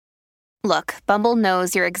Look, Bumble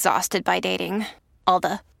knows you're exhausted by dating. All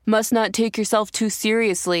the must not take yourself too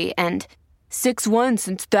seriously and 6'1"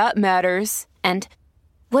 since that matters. And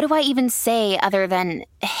what do I even say other than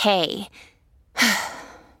hey?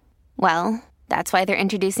 Well, that's why they're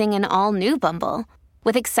introducing an all-new Bumble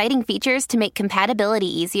with exciting features to make compatibility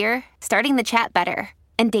easier, starting the chat better,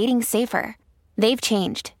 and dating safer. They've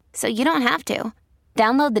changed, so you don't have to.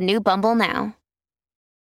 Download the new Bumble now.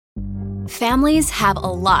 Families have a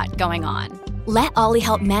lot going on. Let Ollie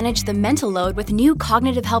help manage the mental load with new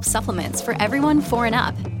cognitive help supplements for everyone 4 and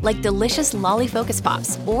up, like delicious Lolly Focus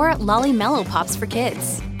Pops or Lolly Mellow Pops for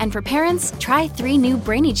kids. And for parents, try 3 new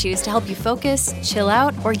Brainy Chews to help you focus, chill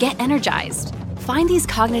out, or get energized. Find these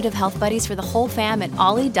cognitive health buddies for the whole fam at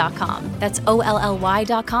ollie.com. That's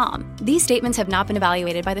OLLY.com. These statements have not been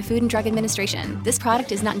evaluated by the Food and Drug Administration. This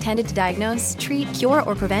product is not intended to diagnose, treat, cure,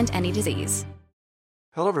 or prevent any disease.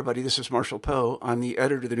 Hello, everybody. This is Marshall Poe. I'm the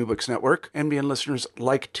editor of the New Books Network. NBN listeners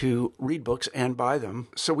like to read books and buy them.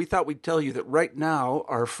 So we thought we'd tell you that right now,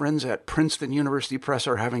 our friends at Princeton University Press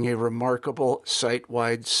are having a remarkable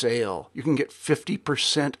site-wide sale. You can get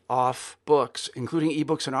 50% off books, including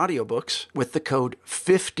ebooks and audiobooks, with the code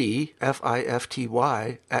 50,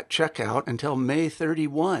 F-I-F-T-Y, at checkout until May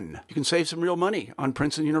 31. You can save some real money on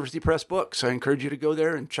Princeton University Press books. I encourage you to go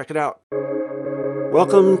there and check it out.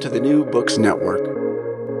 Welcome to the New Books Network.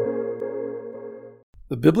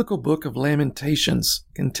 The biblical book of Lamentations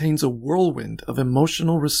contains a whirlwind of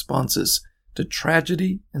emotional responses to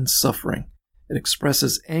tragedy and suffering. It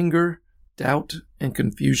expresses anger, doubt, and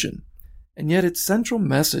confusion. And yet its central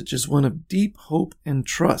message is one of deep hope and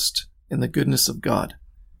trust in the goodness of God.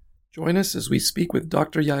 Join us as we speak with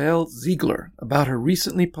Dr. Yael Ziegler about her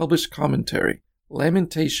recently published commentary,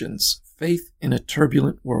 Lamentations, Faith in a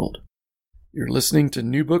Turbulent World. You're listening to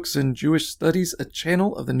New Books in Jewish Studies, a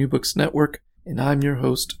channel of the New Books Network, and I'm your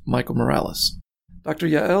host, Michael Morales. Dr.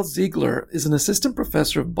 Yael Ziegler is an assistant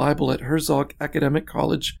professor of Bible at Herzog Academic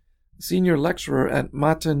College, senior lecturer at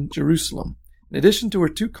Matan, Jerusalem. In addition to her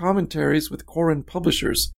 2 commentaries with Koren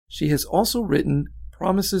Publishers, she has also written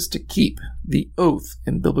Promises to Keep, The Oath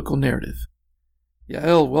in Biblical Narrative.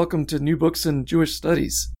 Yael, welcome to New Books in Jewish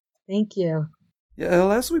Studies. Thank you.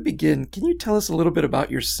 Yael, as we begin, can you tell us a little bit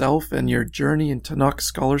about yourself and your journey in Tanakh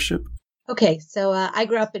scholarship? Okay, so I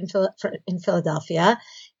grew up in Philadelphia,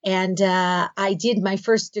 and I did my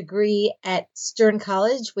first degree at Stern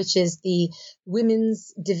College, which is the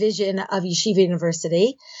women's division of Yeshiva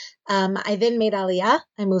University. I then made Aliyah.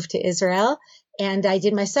 I moved to Israel, and I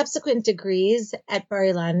did my subsequent degrees at Bar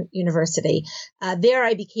Ilan University. There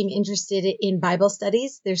I became interested in Bible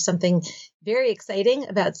studies. There's something very exciting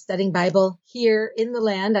about studying Bible here in the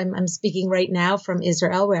land. I'm speaking right now from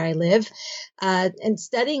Israel, where I live. And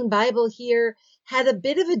studying Bible here had a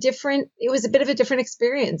bit of a different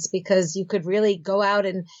experience, because you could really go out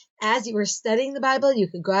and, as you were studying the Bible, you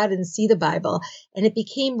could go out and see the Bible. And it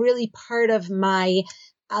became really part of my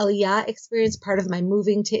Aliyah experience, part of my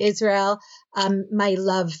moving to Israel. My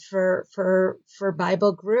love for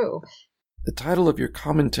Bible grew. The title of your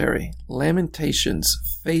commentary, Lamentations,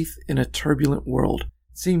 Faith in a Turbulent World,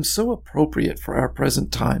 seems so appropriate for our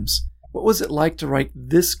present times. What was it like to write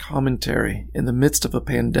this commentary in the midst of a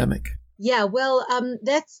pandemic? Yeah, well,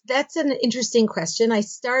 that's an interesting question. I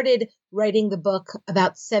started writing the book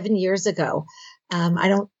about 7 years ago. I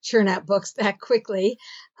don't churn out books that quickly.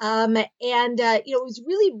 It was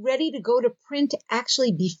really ready to go to print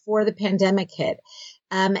actually before the pandemic hit.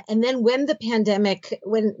 And then when the pandemic,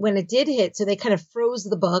 when it did hit, so they kind of froze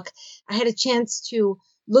the book, I had a chance to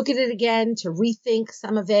look at it again, to rethink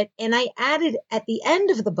some of it. And I added at the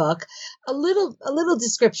end of the book a little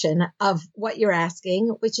description of what you're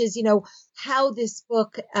asking, which is, how this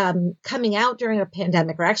book coming out during a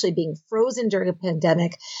pandemic, or actually being frozen during a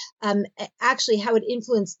pandemic, actually how it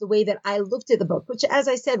influenced the way that I looked at the book, which, as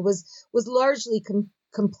I said, was largely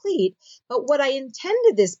complete. But what I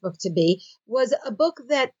intended this book to be was a book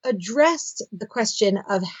that addressed the question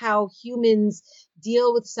of how humans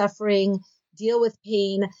deal with suffering, deal with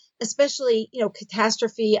pain, especially,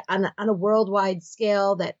 catastrophe on a worldwide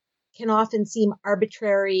scale that can often seem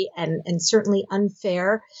arbitrary and certainly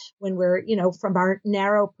unfair when we're, from our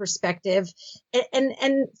narrow perspective.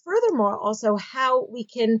 And furthermore, also how we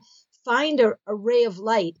can find a ray of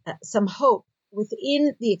light, some hope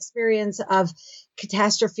within the experience of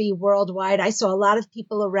catastrophe worldwide. I saw a lot of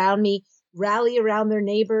people around me rally around their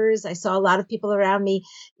neighbors. I saw a lot of people around me,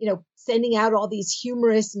 sending out all these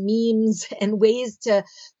humorous memes and ways to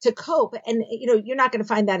cope. And, you're not going to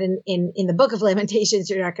find that in the Book of Lamentations.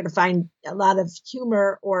 You're not going to find a lot of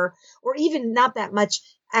humor or even not that much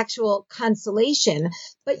actual consolation,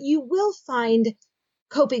 but you will find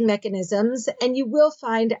coping mechanisms, and you will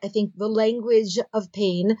find, I think, the language of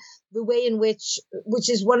pain, the way in which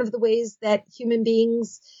is one of the ways that human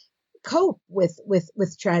beings cope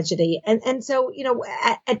with tragedy. And so,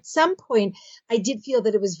 at some point, I did feel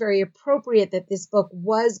that it was very appropriate that this book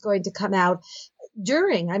was going to come out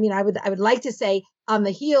during, I would like to say on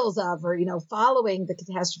the heels of, or, following the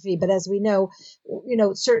catastrophe. But as we know,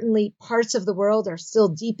 certainly parts of the world are still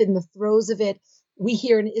deep in the throes of it. We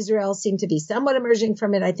here in Israel seem to be somewhat emerging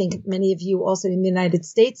from it. I think many of you also in the United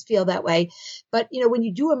States feel that way. But, when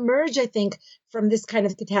you do emerge, I think, from this kind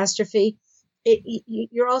of catastrophe,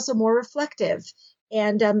 you're also more reflective.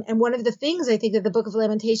 And one of the things I think that the Book of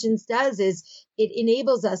Lamentations does is it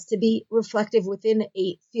enables us to be reflective within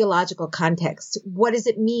a theological context. What does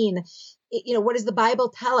it mean? What does the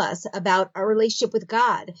Bible tell us about our relationship with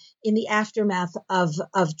God in the aftermath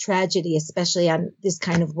of tragedy, especially on this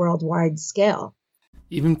kind of worldwide scale?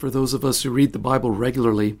 Even for those of us who read the Bible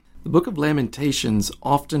regularly, the Book of Lamentations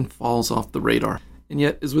often falls off the radar. And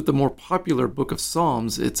yet, as with the more popular Book of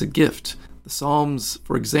Psalms, it's a gift. The Psalms,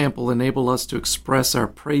 for example, enable us to express our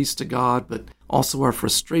praise to God, but also our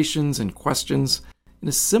frustrations and questions. In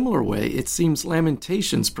a similar way, it seems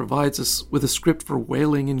Lamentations provides us with a script for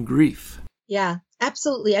wailing and grief. Yeah,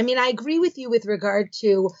 absolutely. I agree with you with regard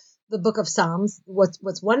to the Book of Psalms.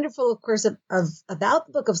 What's wonderful, of course, about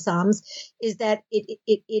the Book of Psalms is that it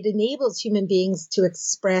enables human beings to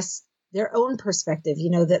express their own perspective.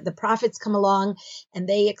 That the prophets come along and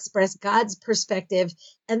they express God's perspective.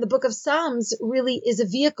 And the Book of Psalms really is a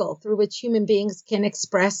vehicle through which human beings can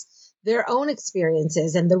express their own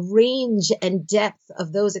experiences, and the range and depth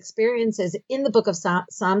of those experiences in the Book of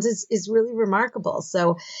Psalms is really remarkable.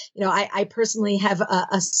 So, I personally have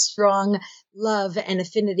a strong love and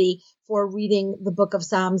affinity for reading the Book of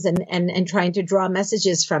Psalms and trying to draw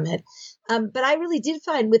messages from it. But I really did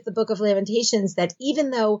find with the Book of Lamentations that even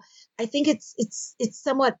though I think it's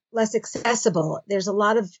somewhat less accessible, there's a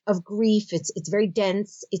lot of grief. It's very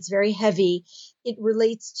dense. It's very heavy. It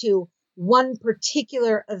relates to one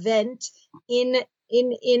particular event in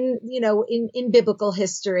biblical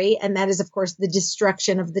history. And that is, of course, the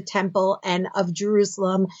destruction of the temple and of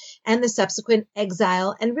Jerusalem and the subsequent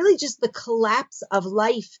exile, and really just the collapse of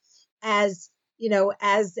life as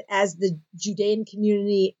the Judean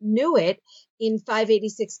community knew it in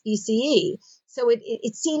 586 BCE. So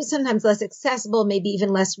it seems sometimes less accessible, maybe even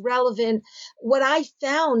less relevant. What I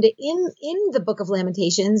found in the Book of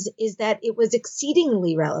Lamentations is that it was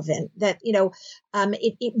exceedingly relevant, that,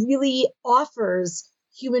 it really offers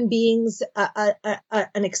human beings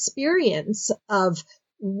an experience of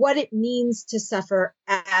what it means to suffer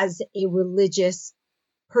as a religious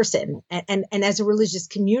person and as a religious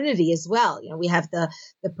community as well. We have the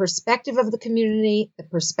perspective of the community, the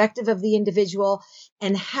perspective of the individual,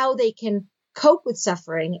 and how they can cope with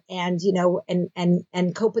suffering and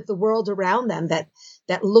cope with the world around them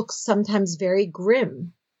that looks sometimes very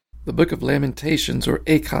grim. The Book of Lamentations, or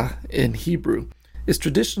Eicha in Hebrew, is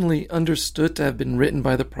traditionally understood to have been written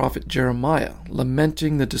by the prophet Jeremiah,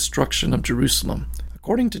 lamenting the destruction of Jerusalem.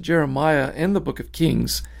 According to Jeremiah and the Book of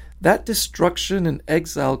Kings, that destruction and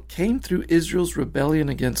exile came through Israel's rebellion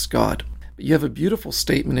against God. But you have a beautiful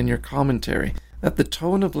statement in your commentary that the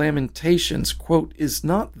tone of Lamentations, quote, is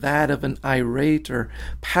not that of an irate or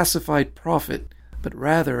pacified prophet, but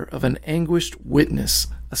rather of an anguished witness,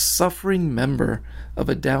 a suffering member of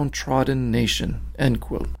a downtrodden nation, end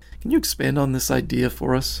quote. Can you expand on this idea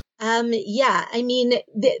for us? Yeah,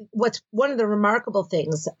 what's one of the remarkable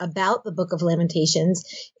things about the Book of Lamentations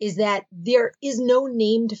is that there is no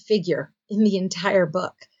named figure in the entire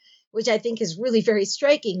book, which I think is really very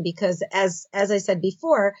striking because, as I said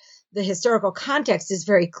before, the historical context is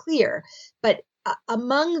very clear. But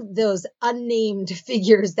among those unnamed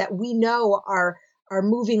figures that we know are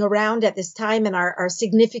moving around at this time and are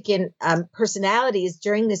significant personalities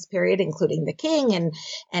during this period, including the king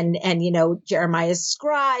and Jeremiah's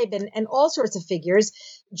scribe and all sorts of figures,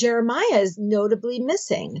 Jeremiah is notably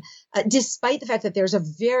missing, despite the fact that there's a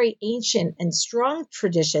very ancient and strong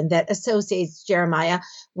tradition that associates Jeremiah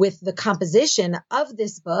with the composition of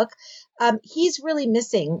this book. He's really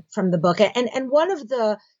missing from the book. And one of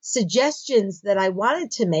the suggestions that I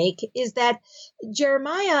wanted to make is that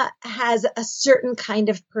Jeremiah has a certain kind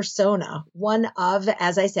of persona, one of,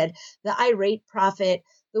 as I said, the irate prophet,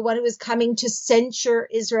 the one who is coming to censure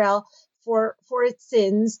Israel for its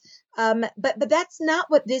sins. But that's not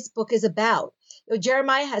what this book is about.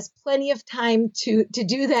 Jeremiah has plenty of time to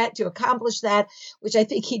do that, to accomplish that, which I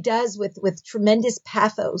think he does with tremendous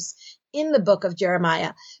pathos in the book of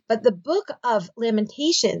Jeremiah. But the book of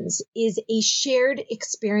Lamentations is a shared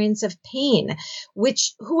experience of pain,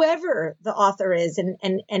 which whoever the author is,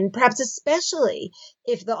 and perhaps especially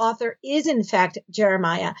if the author is in fact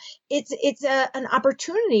Jeremiah, it's an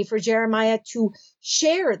opportunity for Jeremiah to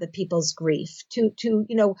share the people's grief, to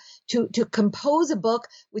compose a book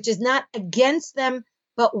which is not against them,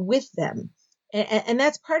 but with them. And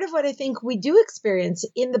that's part of what I think we do experience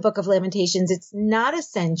in the book of Lamentations. It's not a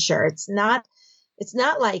censure. It's not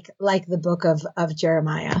like the book of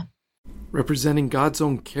Jeremiah. Representing God's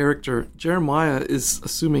own character, Jeremiah is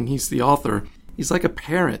assuming he's the author. He's like a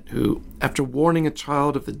parent who, after warning a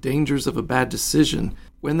child of the dangers of a bad decision,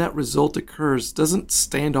 when that result occurs, doesn't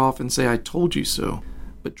stand off and say, "I told you so,"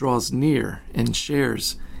 but draws near and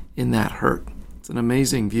shares in that hurt. It's an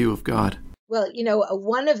amazing view of God. Well,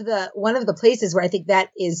 one of the places where I think that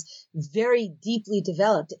is very deeply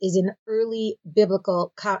developed is in early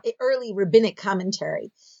rabbinic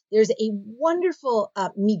commentary. There's a wonderful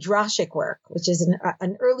midrashic work, which is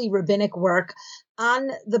an early rabbinic work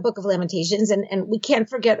on the Book of Lamentations, and we can't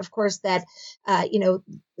forget, of course, that the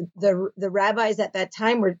rabbis at that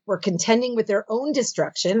time were contending with their own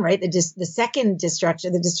destruction, right? The second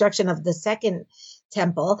destruction, the destruction of the second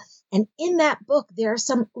temple. And in that book, there are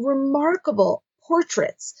some remarkable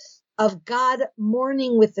portraits of God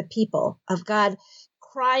mourning with the people, of God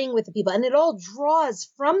crying with the people. And it all draws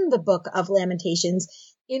from the book of Lamentations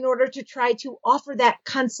in order to try to offer that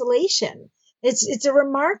consolation. It's a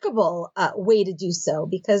remarkable way to do so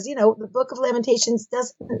because, the book of Lamentations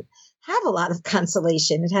doesn't have a lot of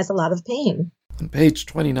consolation. It has a lot of pain. On page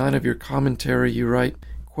 29 of your commentary, you write,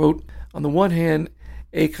 quote, "On the one hand,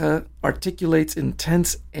 Eicha articulates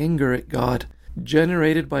intense anger at God,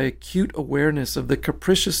 generated by acute awareness of the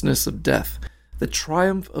capriciousness of death, the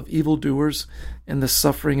triumph of evildoers, and the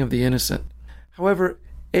suffering of the innocent. However,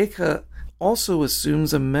 Eicha also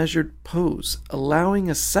assumes a measured pose, allowing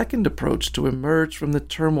a second approach to emerge from the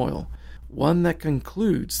turmoil, one that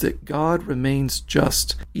concludes that God remains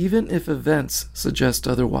just, even if events suggest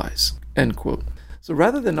otherwise." End quote. So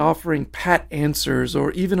rather than offering pat answers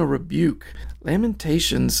or even a rebuke,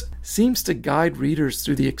 Lamentations seems to guide readers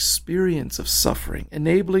through the experience of suffering,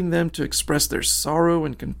 enabling them to express their sorrow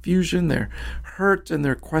and confusion, their hurt and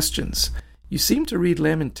their questions. You seem to read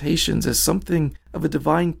Lamentations as something of a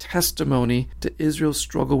divine testimony to Israel's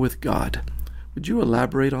struggle with God. Would you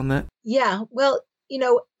elaborate on that? Yeah, well,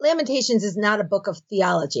 Lamentations is not a book of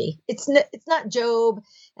theology. It's not Job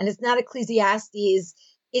and it's not Ecclesiastes.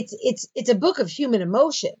 It's a book of human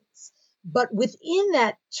emotions. But within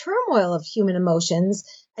that turmoil of human emotions,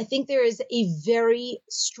 I think there is a very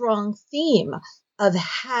strong theme of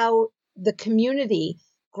how the community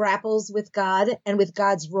grapples with God and with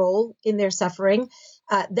God's role in their suffering.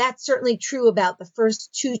 That's certainly true about the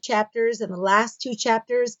first two chapters and the last two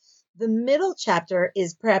chapters. The middle chapter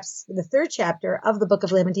is perhaps the third chapter of the Book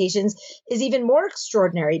of Lamentations is even more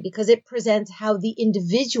extraordinary because it presents how the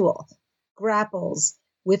individual grapples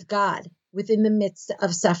with God within the midst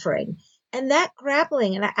of suffering. And that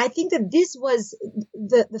grappling, and I think that this was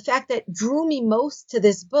the fact that drew me most to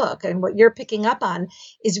this book, and what you're picking up on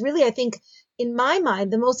is really, I think, in my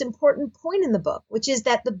mind, the most important point in the book, which is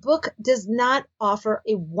that the book does not offer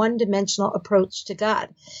a one-dimensional approach to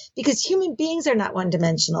God, because human beings are not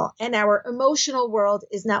one-dimensional, and our emotional world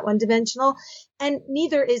is not one-dimensional, and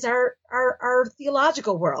neither is our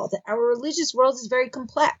theological world. Our religious world is very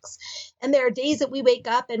complex, and there are days that we wake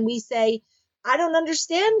up and we say, I don't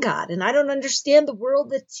understand God, and I don't understand the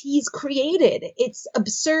world that He's created. It's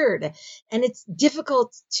absurd, and it's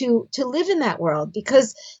difficult to live in that world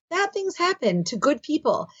because bad things happen to good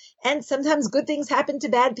people, and sometimes good things happen to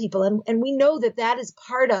bad people, and we know that is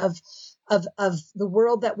part of the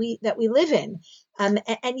world that we live in. And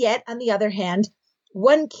yet, on the other hand,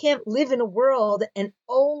 one can't live in a world and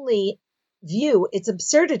only view its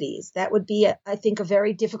absurdities. That would be, I think, a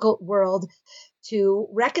very difficult world to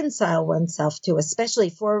reconcile oneself to, especially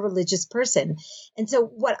for a religious person. And so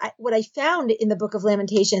what I found in the Book of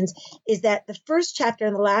Lamentations is that the first chapter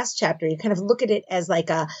and the last chapter, you kind of look at it as like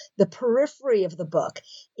the periphery of the book.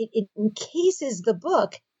 It encases the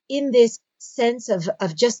book in this sense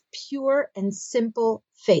of just pure and simple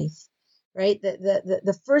faith, right?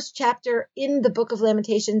 The first chapter in the Book of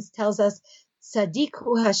Lamentations tells us, Sadiq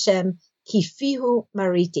hu Hashem, kifihu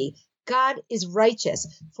mariti. God is righteous,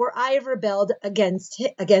 for I have rebelled against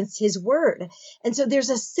his word. And so there's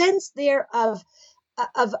a sense there of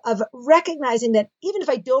recognizing that even if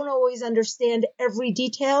I don't always understand every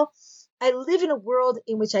detail, I live in a world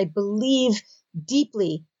in which I believe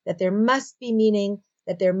deeply that there must be meaning,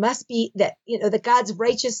 that there must be that God's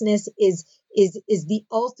righteousness is the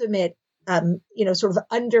ultimate sort of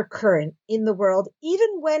undercurrent in the world, even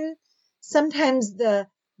when sometimes the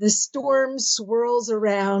storm swirls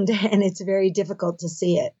around and it's very difficult to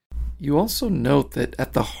see it. You also note that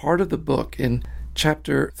at the heart of the book, in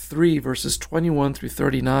chapter 3, verses 21 through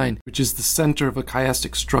 39, which is the center of a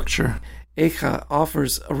chiastic structure, Eicha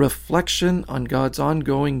offers a reflection on God's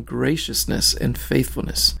ongoing graciousness and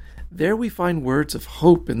faithfulness. There we find words of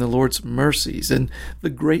hope in the Lord's mercies and the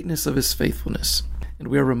greatness of his faithfulness, and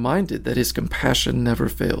we are reminded that his compassion never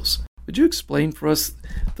fails. Would you explain for us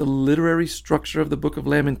the literary structure of the Book of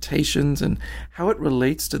Lamentations and how it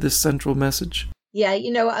relates to this central message? Yeah,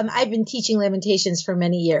 I've been teaching Lamentations for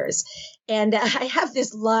many years, and I have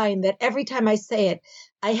this line that every time I say it,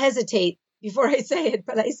 I hesitate before I say it,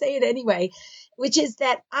 but I say it anyway, which is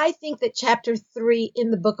that I think that chapter 3 in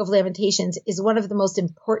the Book of Lamentations is one of the most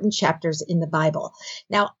important chapters in the Bible.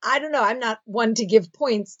 Now, I don't know, I'm not one to give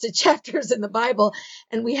points to chapters in the Bible,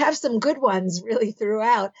 and we have some good ones really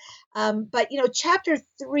throughout. But chapter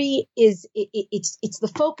 3 is it's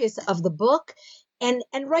the focus of the book, and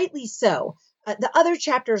rightly so. The other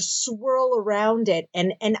chapters swirl around it.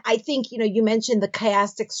 And I think, you mentioned the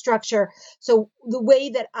chiastic structure. So the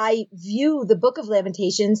way that I view the Book of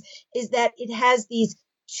Lamentations is that it has these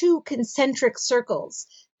two concentric circles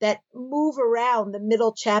that move around the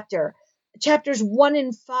middle chapter. Chapters 1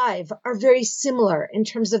 and 5 are very similar in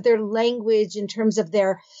terms of their language, in terms of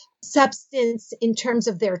their substance, in terms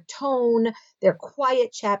of their tone. They're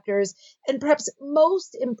quiet chapters, and perhaps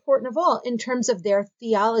most important of all, in terms of their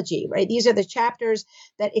theology, right? These are the chapters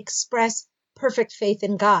that express perfect faith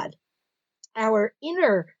in God. Our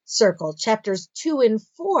inner circle, chapters 2 and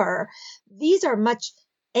 4, these are much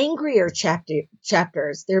angrier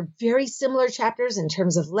chapters. They're very similar chapters in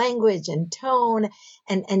terms of language and tone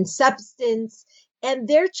and substance. And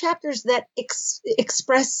they're chapters that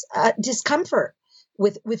express discomfort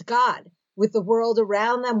with God, with the world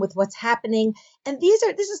around them, with what's happening. And this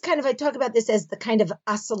is kind of, I talk about this as the kind of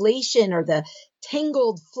oscillation or the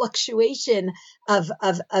tangled fluctuation of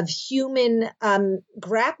human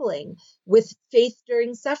grappling with faith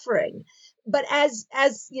during suffering. But as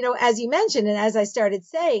you mentioned, and as I started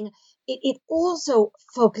saying, it also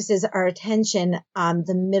focuses our attention on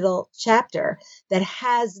the middle chapter that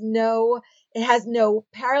has no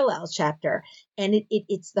parallel chapter, and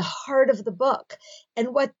it's the heart of the book. And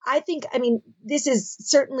what this is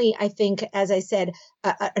certainly, I think, as I said,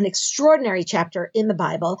 an extraordinary chapter in the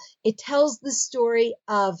Bible. It tells the story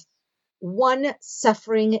of one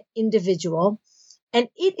suffering individual, and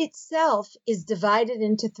it itself is divided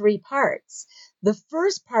into 3 parts. The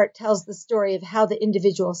first part tells the story of how the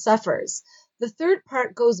individual suffers. The third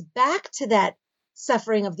part goes back to that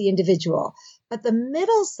suffering of the individual. But the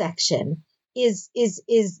middle section is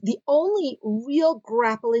the only real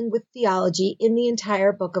grappling with theology in the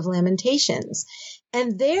entire Book of Lamentations.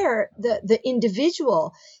 And there, the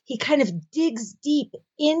individual, he kind of digs deep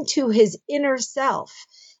into his inner self.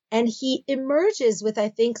 And he emerges with, I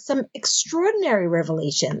think, some extraordinary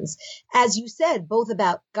revelations, as you said, both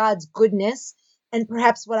about God's goodness and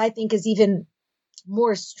perhaps what I think is even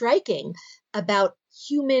more striking about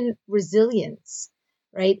human resilience,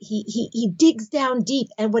 right? He digs down deep,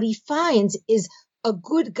 and what he finds is a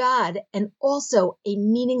good God and also a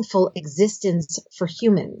meaningful existence for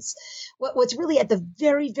humans. What's really at the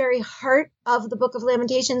very, very heart of the Book of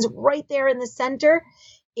Lamentations, right there in the center,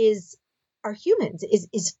 are humans,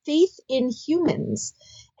 is faith in humans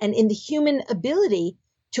and in the human ability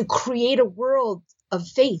to create a world of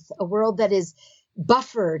faith, a world that is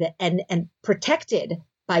buffered and protected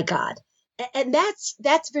by God. And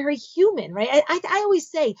that's very human, right? I always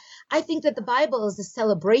say, I think that the Bible is a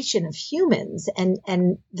celebration of humans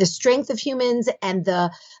and the strength of humans and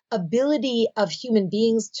the ability of human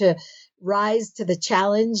beings to rise to the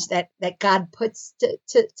challenge that God puts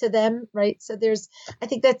to them, right? So I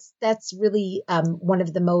think that's really one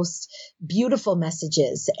of the most beautiful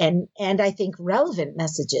messages and I think relevant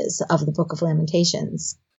messages of the Book of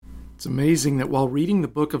Lamentations. It's amazing that while reading the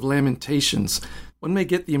Book of Lamentations, one may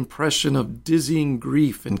get the impression of dizzying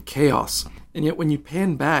grief and chaos, and yet when you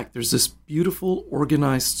pan back, there's this beautiful,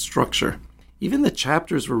 organized structure. Even the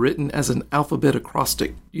chapters were written as an alphabet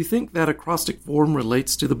acrostic. Do you think that acrostic form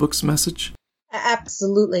relates to the book's message?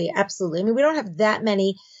 Absolutely, absolutely. I mean, we don't have that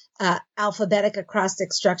many alphabetic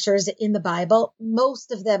acrostic structures in the Bible.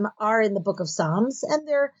 Most of them are in the Book of Psalms, and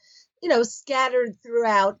they're scattered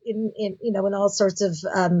throughout in all sorts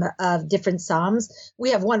of different Psalms.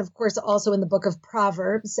 We have one, of course, also in the Book of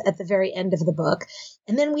Proverbs at the very end of the book.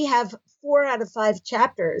 And then we have 4 out of 5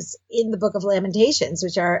 chapters in the Book of Lamentations,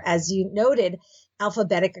 which are, as you noted,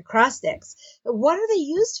 alphabetic acrostics. What are they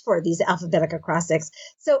used for, these alphabetic acrostics?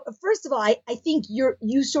 So first of all, I think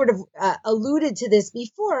you sort of alluded to this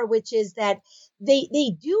before, which is that they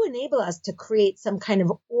do enable us to create some kind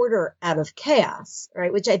of order out of chaos,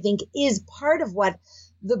 right? Which I think is part of what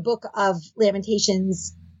the Book of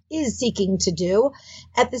Lamentations is seeking to do.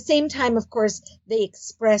 At the same time, of course, they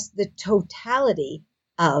express the totality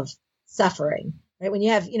of suffering. Right? When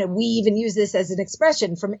you have, we even use this as an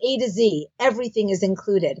expression from A to Z, everything is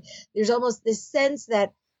included. There's almost this sense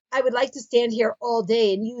that I would like to stand here all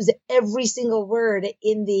day and use every single word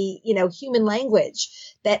in the, human language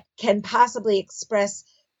that can possibly express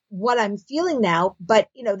what I'm feeling now, but,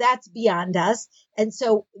 that's beyond us. And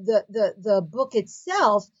so the book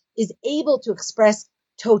itself is able to express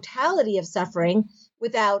totality of suffering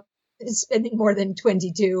without spending more than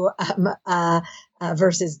 22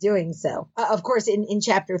 verses doing so. Of course, in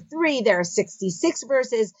chapter 3, there are 66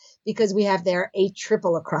 verses because we have there a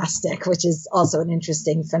triple acrostic, which is also an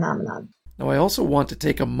interesting phenomenon. Now, I also want to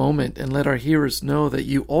take a moment and let our hearers know that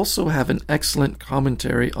you also have an excellent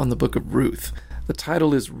commentary on the book of Ruth. The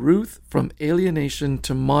title is Ruth from Alienation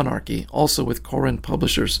to Monarchy, also with Koren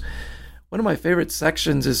Publishers. One of my favorite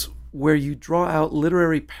sections is where you draw out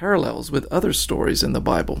literary parallels with other stories in the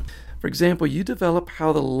Bible. For example, you develop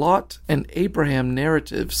how the Lot and Abraham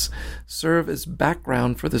narratives serve as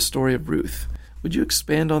background for the story of Ruth. Would you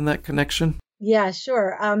expand on that connection? Yeah,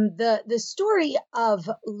 sure. The story of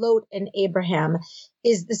Lot and Abraham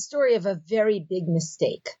is the story of a very big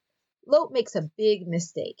mistake. Lot makes a big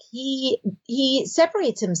mistake. He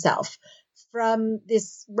separates himself from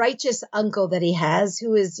this righteous uncle that he has,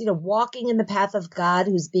 who is, walking in the path of God,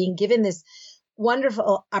 who's being given this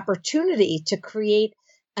wonderful opportunity to create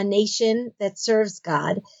a nation that serves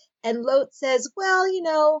God. And Lot says, well,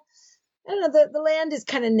 I don't know, the land is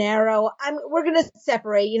kind of narrow. We're going to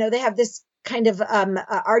separate. They have this kind of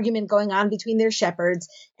argument going on between their shepherds.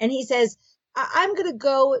 And he says, I'm going to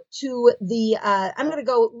go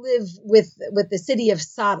live with the city of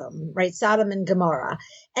Sodom, right? Sodom and Gomorrah.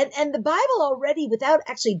 And the Bible already, without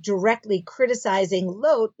actually directly criticizing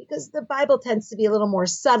Lot, because the Bible tends to be a little more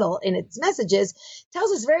subtle in its messages,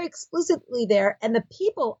 tells us very explicitly there, and the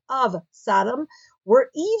people of Sodom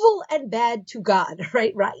were evil and bad to God,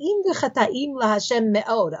 right? Ra'im v'chata'im laHashem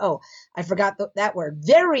me'od. Oh, I forgot that word.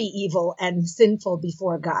 Very evil and sinful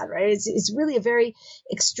before God, right? It's really a very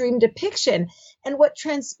extreme depiction. And what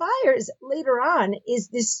transpires later on is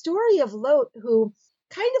this story of Lot, who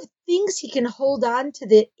kind of thinks he can hold on to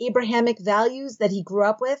the Abrahamic values that he grew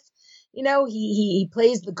up with. He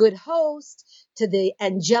plays the good host to the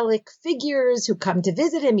angelic figures who come to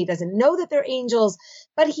visit him. He doesn't know that they're angels,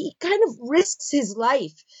 but he kind of risks his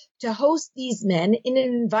life to host these men in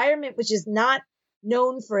an environment which is not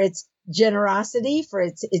known for its generosity, for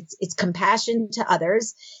its compassion to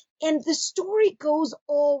others. And the story goes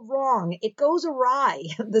all wrong. It goes awry,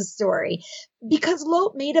 the story, because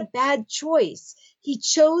Lot made a bad choice. He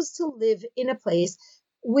chose to live in a place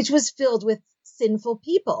which was filled with sinful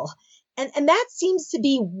people. And that seems to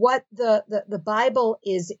be what the Bible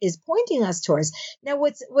is pointing us towards. Now,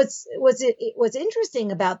 what's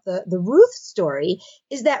interesting about the Ruth story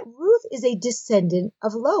is that Ruth is a descendant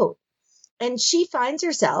of Lot. And she finds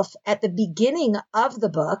herself at the beginning of the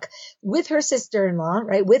book with her sister-in-law,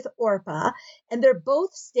 right, with Orpah, and they're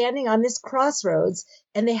both standing on this crossroads,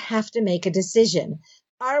 and they have to make a decision.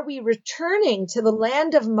 Are we returning to the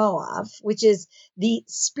land of Moab, which is the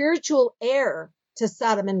spiritual heir to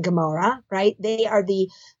Sodom and Gomorrah, right? They are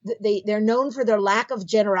they're known for their lack of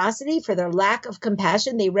generosity, for their lack of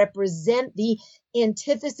compassion. They represent the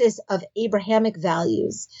antithesis of Abrahamic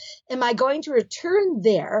values. Am I going to return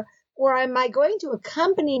there, or am I going to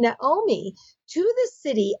accompany Naomi to the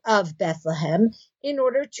city of Bethlehem in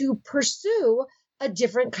order to pursue a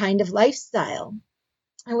different kind of lifestyle?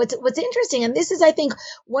 And what's interesting, and this is, I think,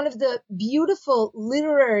 one of the beautiful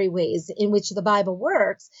literary ways in which the Bible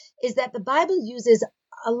works, is that the Bible uses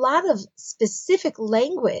a lot of specific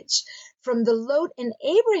language from the Lot and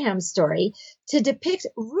Abraham story to depict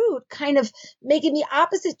Ruth kind of making the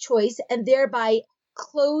opposite choice and thereby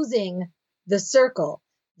closing the circle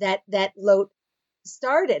that Lot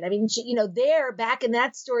started. I mean, there, back in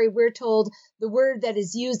that story, we're told the word that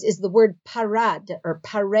is used is the word parad or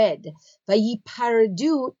pared.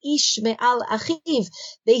 Vayiparadu ish me'al achiv.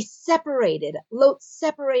 They separated. Lot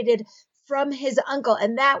separated from his uncle.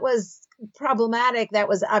 And that was problematic. That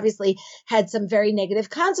was obviously had some very negative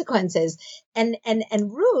consequences. And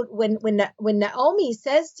Ruth, when Naomi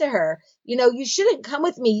says to her, you shouldn't come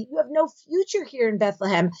with me. You have no future here in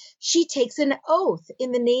Bethlehem. She takes an oath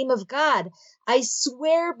in the name of God. I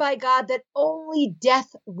swear by God that only death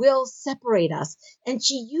will separate us. And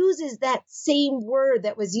she uses that same word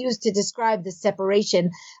that was used to describe the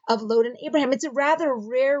separation of Lot and Abraham. It's a rather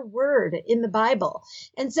rare word in the Bible.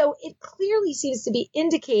 And so it clearly seems to be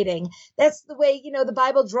indicating that's the way, the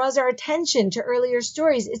Bible draws our attention to earlier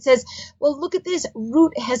stories. It says, well, look at this.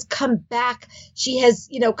 Ruth has come back. She has,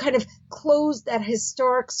 kind of closed that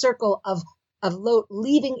historic circle of Lot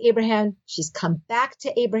leaving Abraham. She's come back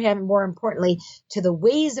to Abraham, and more importantly, to the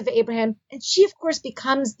ways of Abraham. And she, of course,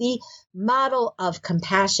 becomes the model of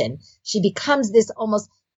compassion. She becomes this almost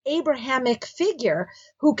Abrahamic figure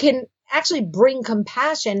who can actually bring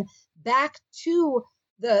compassion back to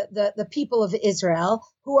the people of Israel,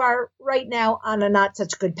 who are right now on a not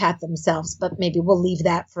such good path themselves. But maybe we'll leave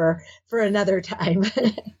that for another time.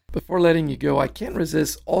 Before letting you go, I can't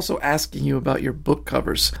resist also asking you about your book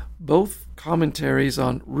covers. Both commentaries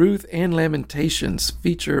on Ruth and Lamentations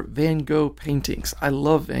feature Van Gogh paintings. I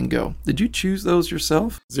love Van Gogh. Did you choose those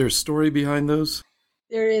yourself? Is there a story behind those?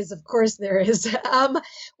 There is, of course there is.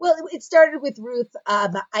 Well, it started with Ruth.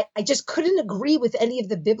 I just couldn't agree with any of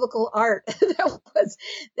the biblical art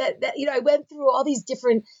that I went through all these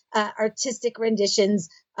different artistic renditions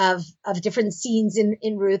of different scenes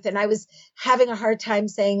in Ruth, and I was having a hard time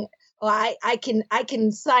saying, oh, I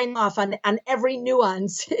can sign off on every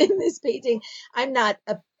nuance in this painting. I'm not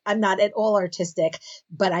at all artistic,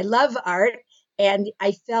 but I love art, and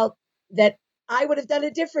I felt that I would have done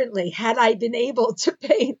it differently had I been able to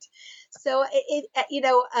paint. So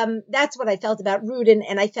that's what I felt about Ruth,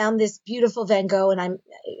 and I found this beautiful Van Gogh, and I'm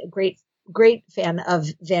a great fan of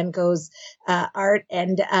Van Gogh's art.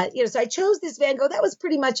 And, so I chose this Van Gogh. That was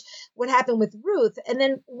pretty much what happened with Ruth. And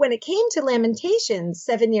then when it came to Lamentations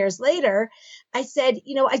 7 years later, I said,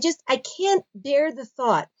 I can't bear the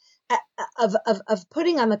thought of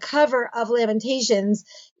putting on the cover of Lamentations,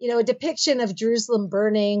 a depiction of Jerusalem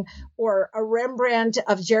burning or a Rembrandt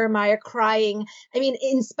of Jeremiah crying. I mean,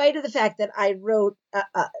 in spite of the fact that I wrote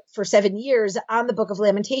for 7 years on the book of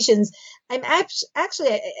Lamentations, I'm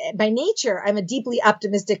actually by nature, I'm a deeply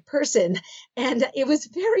optimistic person. And it was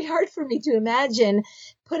very hard for me to imagine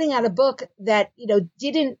putting out a book that,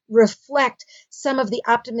 didn't reflect some of the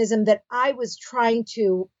optimism that I was trying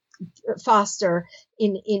to foster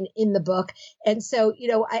in the book. And so,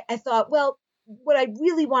 I thought, well, what I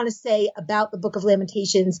really want to say about the Book of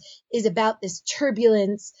Lamentations is about this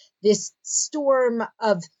turbulence, this storm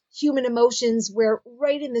of human emotions, where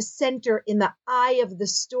right in the center, in the eye of the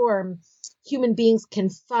storm, human beings can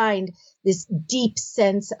find this deep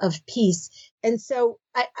sense of peace. And so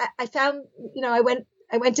I found,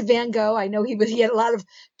 I went to Van Gogh. I know he had a lot of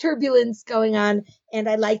turbulence going on, and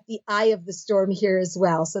I like the eye of the storm here as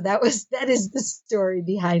well. So that is the story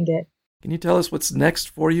behind it. Can you tell us what's next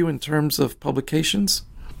for you in terms of publications?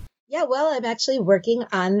 Yeah, well, I'm actually working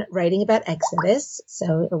on writing about Exodus.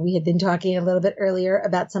 So we had been talking a little bit earlier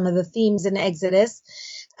about some of the themes in Exodus.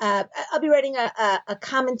 I'll be writing a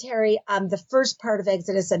commentary on the first part of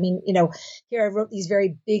Exodus. I mean, here I wrote these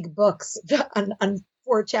very big books on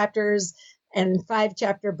 4 chapters and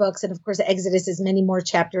 5-chapter books. And of course, Exodus is many more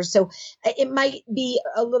chapters. So it might be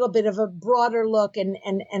a little bit of a broader look and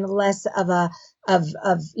less of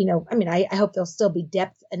I hope there'll still be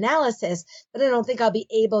depth analysis, but I don't think I'll be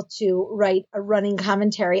able to write a running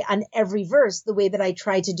commentary on every verse the way that I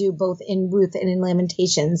try to do both in Ruth and in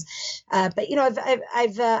Lamentations. But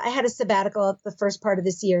I had a sabbatical at the first part of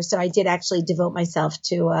this year, so I did actually devote myself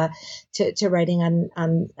to writing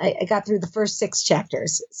on. I got through the first 6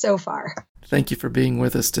 chapters so far. Thank you for being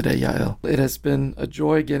with us today, Yael. It has been a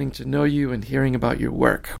joy getting to know you and hearing about your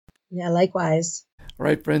work. Yeah, likewise. All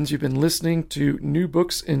right, friends, you've been listening to New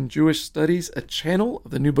Books in Jewish Studies, a channel of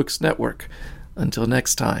the New Books Network. Until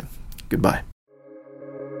next time, goodbye.